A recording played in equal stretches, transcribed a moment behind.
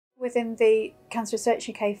Within the Cancer Research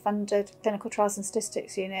UK funded Clinical Trials and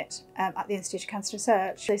Statistics Unit at the Institute of Cancer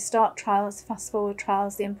Research, the START trials, fast forward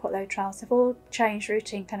trials, the import load trials have all changed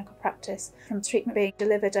routine clinical practice from treatment being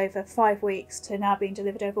delivered over 5 weeks to now being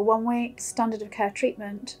delivered over 1 week. Standard of care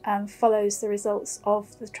treatment follows the results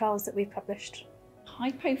of the trials that we've published.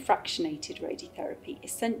 Hypofractionated radiotherapy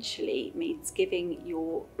essentially means giving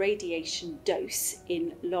your radiation dose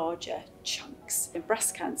in larger chunks. In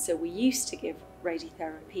breast cancer, we used to give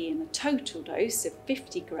radiotherapy in a total dose of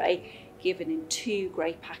 50 gray given in 2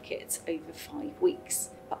 gray packets over 5 weeks.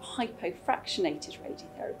 But hypofractionated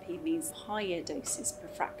radiotherapy means higher doses per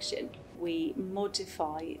fraction. We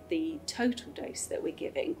modify the total dose that we're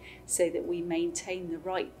giving so that we maintain the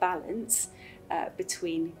right balance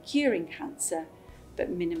between curing cancer but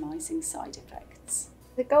minimising side effects.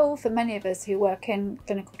 The goal for many of us who work in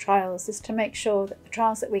clinical trials is to make sure that the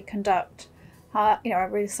trials that we conduct are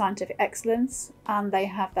really scientific excellence, and they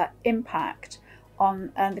have that impact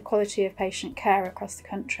on the quality of patient care across the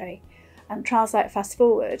country. And trials like Fast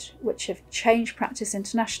Forward, which have changed practice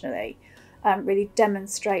internationally, really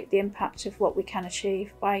demonstrate the impact of what we can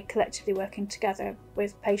achieve by collectively working together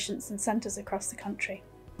with patients and centres across the country.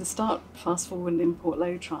 The START, fast forward and import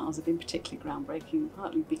load trials have been particularly groundbreaking,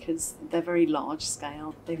 partly because they're very large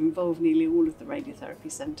scale. They've involved nearly all of the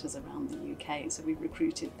radiotherapy centres around the UK, so we've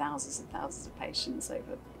recruited thousands and thousands of patients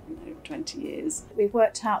over 20 years. We've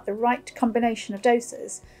worked out the right combination of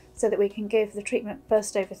doses so that we can give the treatment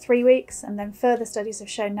first over 3 weeks, and then further studies have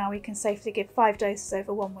shown now we can safely give 5 doses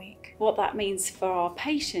over 1 week. What that means for our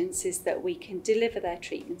patients is that we can deliver their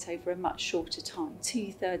treatment over a much shorter time.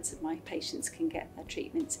 2/3 of my patients can get their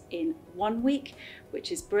treatment in 1 week,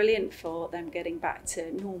 which is brilliant for them getting back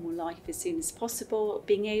to normal life as soon as possible.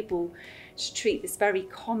 Being able to treat this very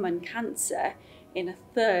common cancer in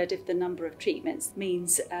 1/3 of the number of treatments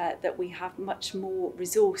means that we have much more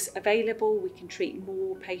resource available. We can treat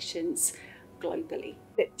more patients globally.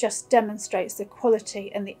 It just demonstrates the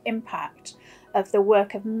quality and the impact of the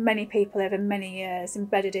work of many people over many years,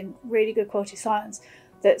 embedded in really good quality science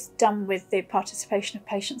that's done with the participation of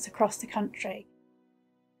patients across the country.